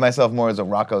thought of myself more as a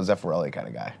Rocco Zeffirelli kind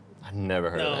of guy. I've never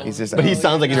heard of that. He's just but he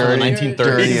sounds like he's from the 1930s.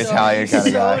 Dirty Italian kind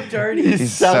of guy. He's so dirty. He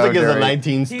sounds like he's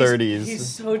the 1930s. He's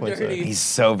so dirty. He's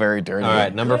so very dirty. All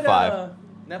right, number 5.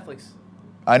 Netflix.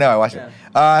 I know, I watched it.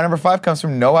 Number 5 comes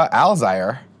from Noah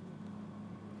Alzire.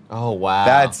 Oh,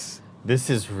 wow. This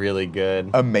is really good.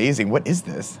 Amazing. What is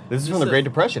this? This is from the Great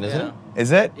Depression, isn't it?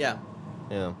 Is it? Yeah.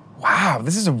 Yeah. Wow,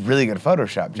 this is a really good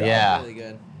Photoshop job. Yeah. Really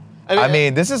good. I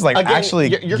mean, this is like again, actually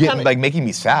you're kinda, like making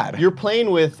me sad. You're playing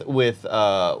with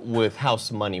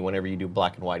house money whenever you do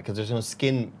black and white because there's no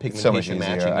skin pigmentation so much easier.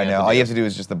 matching. I know. All you have to do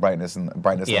is just the brightness levels. And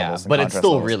but contrast it's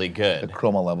still levels. really good. The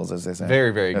chroma levels, as they say.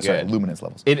 Very, very good. Sorry, luminance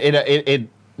levels. It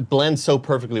blends so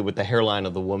perfectly with the hairline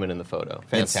of the woman in the photo.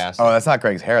 Fantastic. That's not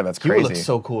Greg's hair. That's crazy. He would look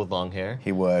so cool with long hair.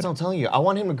 He would. So I'm telling you, I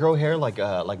want him to grow hair like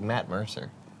Matt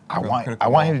Mercer. I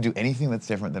want him to do anything that's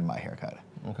different than my haircut.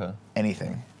 Okay.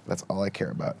 Anything. That's all I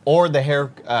care about. Or the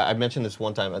hair, I mentioned this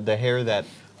one time, the hair that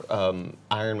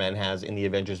Iron Man has in the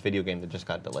Avengers video game that just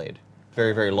got delayed.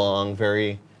 Very, very long,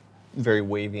 very, very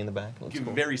wavy in the back. Looks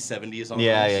cool. Very 70s on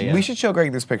yeah. We should show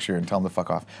Greg this picture and tell him to fuck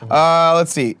off.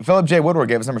 Let's see. Philip J. Woodward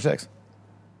gave us number 6.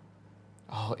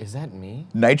 Oh, is that me?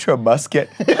 Nitro Musket.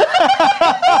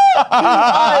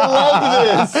 I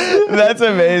love this. That's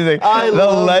amazing. The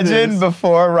legend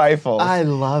before rifles. I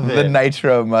love it. The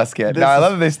Nitro Musket. Now, I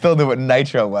love that they still knew what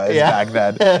Nitro was back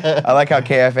then. I like how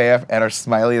KFAF and our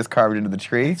smiley is carved into the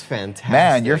tree. It's fantastic.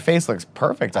 Man, your face looks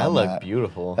perfect on that. I look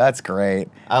beautiful. That's great.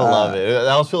 I love it.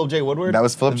 That was Philip J. Woodward? That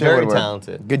was Philip J. Woodward. Very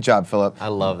talented. Good job, Philip. I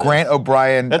love it. Grant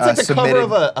O'Brien That's like the submitted.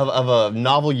 cover of a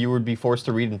novel you would be forced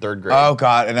to read in 3rd grade. Oh,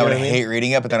 God. And I would know what I mean? hate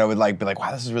reading it, but then I would be like,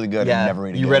 wow, this is really good. Yeah. And never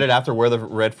read it You again. read it after Where the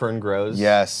Red Fern Grows.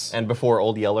 Yes. And before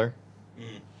Old Yeller.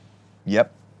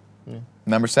 Yep.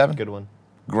 Number 7. Good one.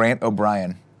 Grant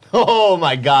O'Brien. Oh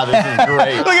my God, this is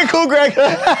great. Look at Cool Greg.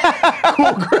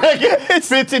 Cool Greg. It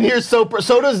fits in here so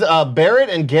does Barrett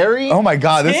and Gary. Oh my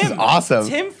God, this is awesome.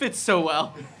 Tim fits so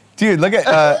well. Dude, look at,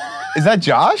 is that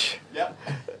Josh? Yep.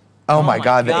 Oh my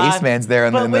God, the Ace Man's there.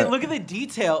 And But then wait, look at the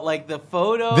detail, like the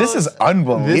photos. This is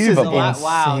unbelievable. This is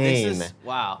Wow, this insane. is,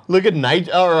 wow. Look at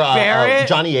Barrett.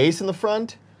 Johnny Ace in the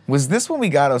front. Was this when we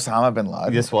got Osama bin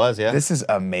Laden? This was, yeah. This is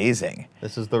amazing.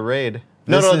 This is the raid.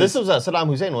 This was Saddam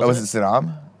Hussein, wasn't it? Was it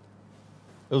Saddam?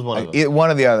 It was one of them.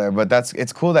 One or the other, but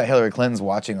it's cool that Hillary Clinton's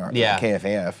watching our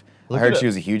KFAF. I heard she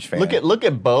was a huge fan. Look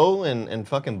at Bo and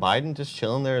fucking Biden just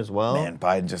chilling there as well. Man,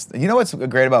 Biden just... You know what's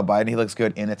great about Biden? He looks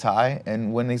good in a tie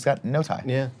and when he's got no tie.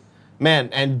 Yeah. Man,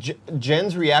 and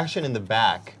Jen's reaction in the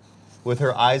back with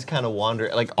her eyes kind of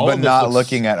wandering, like all but of this not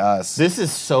looks, looking at us. This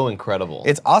is so incredible.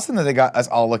 It's awesome that they got us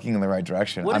all looking in the right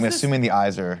direction. What I'm is this? assuming the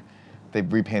eyes are They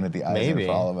repainted the eyes in Maybe.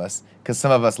 for all of us. Because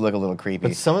some of us look a little creepy.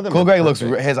 But some of them Cool are Greg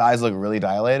perfect. his eyes look really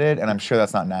dilated, and I'm sure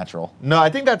that's not natural. No, I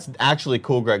think that's actually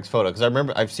Cool Greg's photo, because I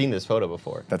remember I've seen this photo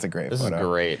before. That's a great This photo. is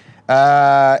great.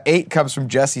 8 comes from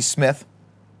Jesse Smith.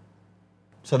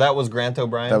 So that was Grant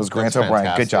O'Brien? That was Grant That's O'Brien. Good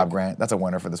fantastic. job, Grant. That's a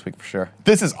winner for this week for sure.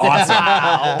 This is awesome.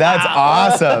 That's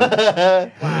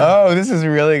awesome. Oh, this is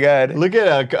really good. Look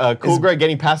at Cool Greg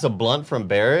getting past a blunt from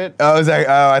Barrett. Oh,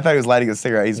 I thought he was lighting a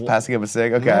cigarette. He's passing him a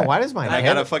cig. Okay. Yeah, why does my I neck?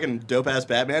 got a fucking dope ass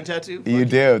Batman tattoo. You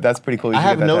do. That's pretty cool. You I should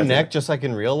have get that no tattoo. neck, just like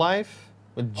in real life,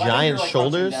 with Well, I think giant you're, like,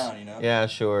 shoulders. crouching down, you know? Yeah,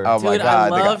 sure. Oh my Dude,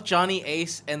 God. I they got- love Johnny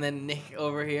Ace and then Nick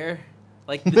over here.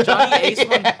 Like the Johnny Ace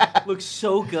one looks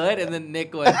so good, and then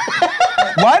Nick one.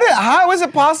 How is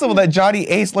it possible that Johnny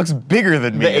Ace looks bigger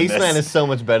than me? The in Ace this? Man is so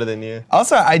much better than you.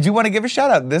 Also, I do want to give a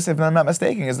shout out. This, if I'm not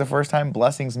mistaken, is the first time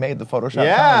Blessings made the Photoshop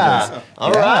Yeah. challenges.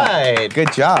 All right.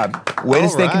 Good job. Way to All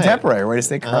stay right. contemporary. Way to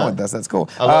stay current with us. That's cool.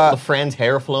 I love Fran's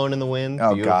hair flowing in the wind.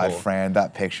 Oh Beautiful. God, Fran,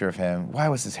 that picture of him. Why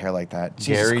was his hair like that?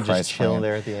 Jesus Gary Christ, just chilling Fran.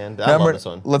 there at the end. I love this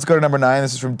one. Let's go to number 9.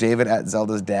 This is from David at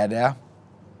Zelda's Dada.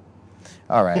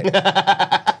 All right.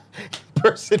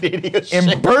 Impersonating a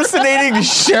sheriff. Impersonating the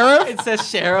sheriff? It says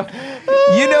sheriff.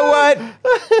 You know what?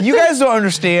 You guys don't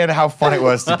understand how fun it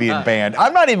was to be in band.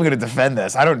 I'm not even going to defend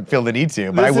this. I don't feel the need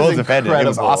to, but I This will is defend it. It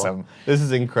was incredible. awesome. This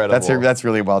is incredible. That's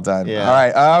really well done. Yeah. All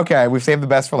right. Okay. We've saved the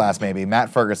best for last, maybe. Matt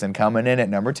Ferguson coming in at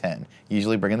number 10,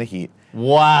 usually bringing the heat.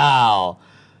 Wow.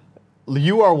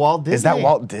 You are Walt Disney. Is that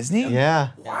Walt Disney? Yeah.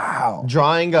 Wow.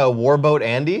 Drawing a Warboat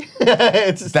Andy.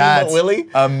 It's Steamboat That's Willie.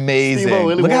 amazing. Steamboat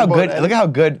Willie, Look how Warboat good. Andy. Look how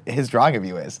good his drawing of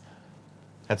you is.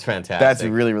 That's fantastic. That's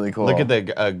really, really cool. Look at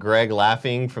the Greg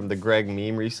laughing from the Greg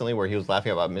meme recently, where he was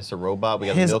laughing about Mr. Robot. We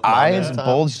got His the milk mountain eyes at the top.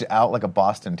 bulged out like a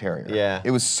Boston Terrier. Yeah.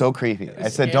 It was so creepy. I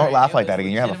said, scary. don't laugh It like was that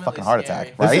again. You're going to have a fucking heart attack.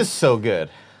 This Right? is so good.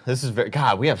 This is very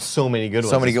God. We have so many good ones.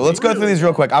 So many this good. Let's week. go through these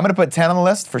real quick. I'm going to put 10 on the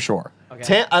list for sure.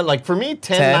 10. Like for me,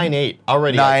 10, 9, 8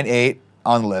 already. 9, 8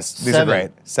 on the list. These 7. are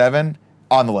great. 7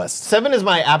 on the list. 7 is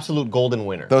my absolute golden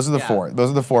winner. Those are the 4. Those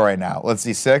are the 4 right now. Let's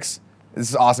see. 6. This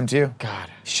is awesome too. God.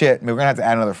 Shit. We're going to have to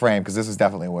add another frame because this is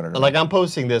definitely a winner. to Like me. I'm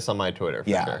posting this on my Twitter.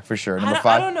 For sure. Number 5.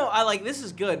 I don't know. I like this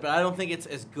is good, but I don't think it's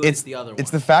as good as the other one.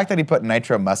 It's the fact that he put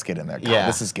Nitro Musket in there. God, Yeah.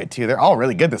 This is good too. They're all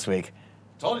really good this week.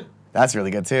 Told you. That's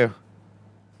really good too.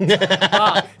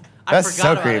 Fuck. I That's so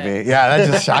forgot about creepy. it. Yeah, that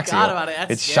just I shocks you. forgot about it.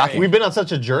 That's It's scary. shocking. We've been on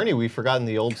such a journey. We've forgotten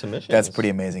the old submissions. That's pretty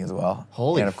amazing as well.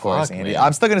 Holy and of course, fuck, Andy. man.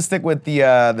 I'm still gonna stick with the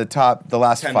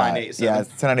last 10, 5. 9, 8, 7. Yeah,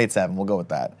 it's 10 on 8, 7. We'll go with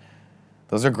that.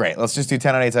 Those are great. Let's just do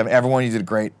 10 on 8, 7. Everyone, you did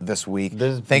great this week.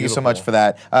 This is Thank you so much beautiful. for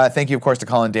that. Thank you, of course, to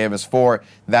Colin Davis for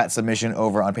that submission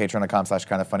over on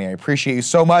patreon.com/kindoffunny. I appreciate you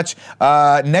so much.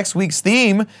 Next week's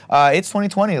theme, it's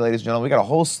 2020, ladies and gentlemen. We got a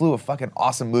whole slew of fucking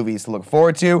awesome movies to look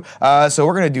forward to. So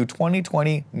we're going to do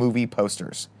 2020 movie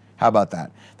posters. How about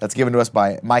that? That's given to us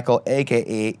by Michael,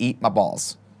 a.k.a. Eat My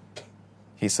Balls.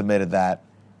 He submitted that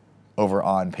over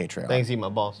on Patreon. Thanks, Eat My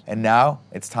Balls. And now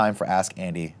it's time for Ask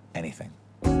Andy Anything.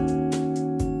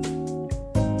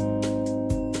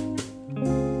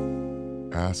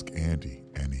 Ask Andy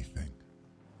anything.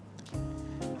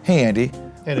 Hey, Andy.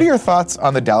 What are your thoughts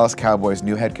on the Dallas Cowboys'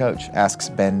 new head coach? Asks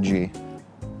Ben G.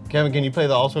 Kevin, can you play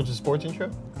the All Sorts of Sports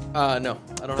intro? No, I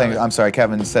don't Thanks. know. I'm sorry,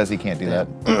 Kevin says he can't do that.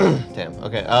 Damn.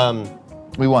 Okay.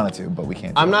 We wanted to, but we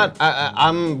can't. I'm not.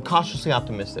 I'm cautiously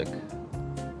optimistic.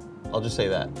 I'll just say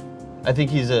that. I think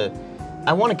he's a.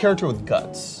 I want a character with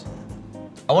guts.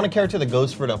 I want a character that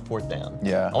goes for it on 4th down.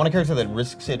 Yeah. I want a character that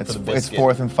risks it for the It's biscuit.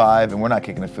 4th and 5, and we're not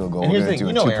kicking a field goal. And We're here's the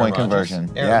going thing, to do you a know 2-point Aaron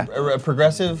Rodgers. conversion.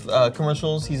 Progressive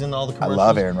commercials. He's in all the commercials.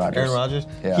 love Aaron Rodgers. Aaron Rodgers.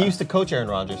 Yeah. He used to coach Aaron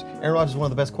Rodgers. Aaron Rodgers is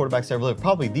one of the best quarterbacks to ever live.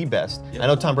 Probably the best. I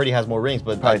know Tom Brady has more rings,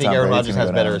 but Probably I think Tom Aaron Brady's Rodgers gonna has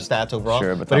go better down. stats overall.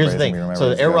 Sure, but Tom here's the Brady's thing. gonna be remembered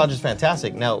So as Aaron good. Rodgers is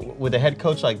fantastic. Now, with a head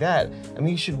coach like that, I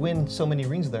mean, you should win so many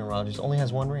rings with Aaron Rodgers. Only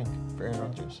has 1 ring for Aaron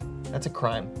Rodgers. That's a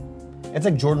crime. It's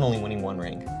like Jordan only winning 1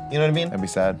 ring. You know what I mean? That'd be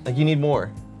sad. Like, you need more.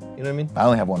 You know what I mean? I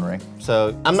only have 1 ring. So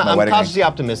I'm my not. I'm wedding cautiously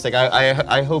optimistic.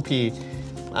 I hope he.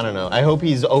 I don't know. I hope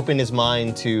he's opened his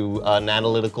mind to an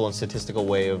analytical and statistical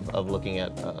way of looking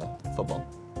at football.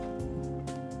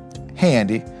 Hey,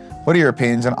 Andy. What are your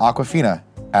opinions on Aquafina?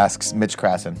 Asks Mitch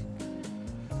Krasen.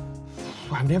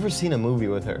 I've never seen a movie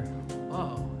with her.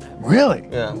 Really?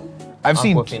 Yeah. I've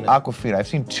seen Aquafina. Aquafina. I've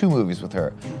seen 2 movies with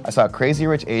her. I saw Crazy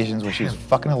Rich Asians, where she was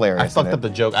fucking hilarious. I fucked in up it. the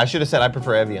joke. I should have said I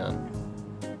prefer Evian.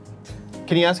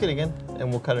 Can you ask it again, and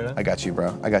we'll cut it out? I got you,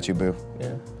 bro. I got you, boo.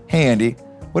 Yeah. Hey, Andy.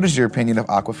 What is your opinion of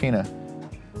Aquafina?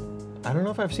 I don't know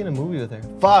if I've seen a movie with her.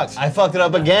 Fuck! I fucked it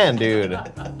up again, dude.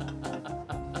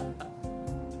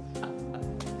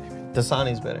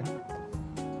 Dasani's better.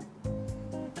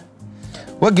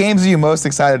 What games are you most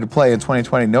excited to play in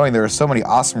 2020, knowing there are so many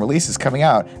awesome releases coming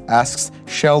out? Asks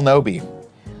Shell Nobi.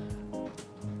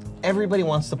 Everybody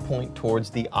wants to point towards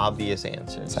the obvious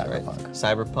answers. Cyberpunk. Right?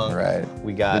 Cyberpunk. Right.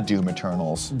 We got the Doom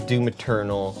Eternals. Doom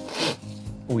Eternal.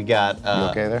 We got.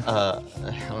 You okay there? I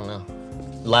don't know.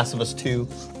 Last of Us 2,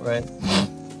 right?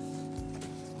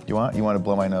 You want to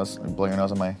blow my nose? Blow your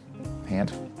nose on my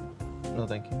hand? No,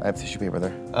 thank you. I have tissue paper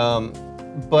there.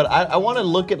 But I want to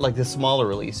look at like the smaller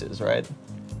releases, right?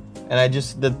 And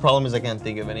the problem is I can't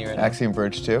think of any right now. Axiom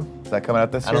Verge 2? Is that coming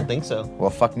out this year? I don't think so. Well,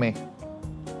 fuck me.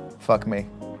 Fuck me.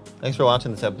 Thanks for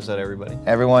watching this episode, everybody.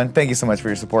 Everyone, thank you so much for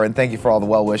your support, and thank you for all the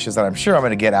well wishes that I'm sure I'm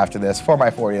going to get after this for my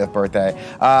 40th birthday.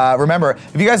 Remember,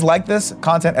 if you guys like this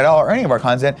content at all, or any of our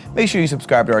content, make sure you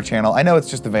subscribe to our channel. I know it's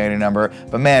just a vanity number,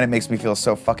 but man, it makes me feel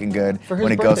so fucking good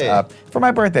when it goes up. For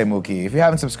my birthday, Mookie, if you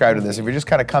haven't subscribed to this, if you're just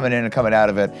kind of coming in and coming out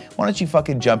of it, why don't you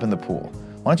fucking jump in the pool?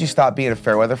 Why don't you stop being a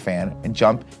Fairweather fan and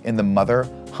jump in the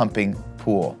mother-humping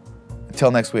pool? Until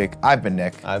next week, I've been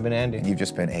Nick. I've been Andy. And you've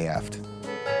just been AF'd.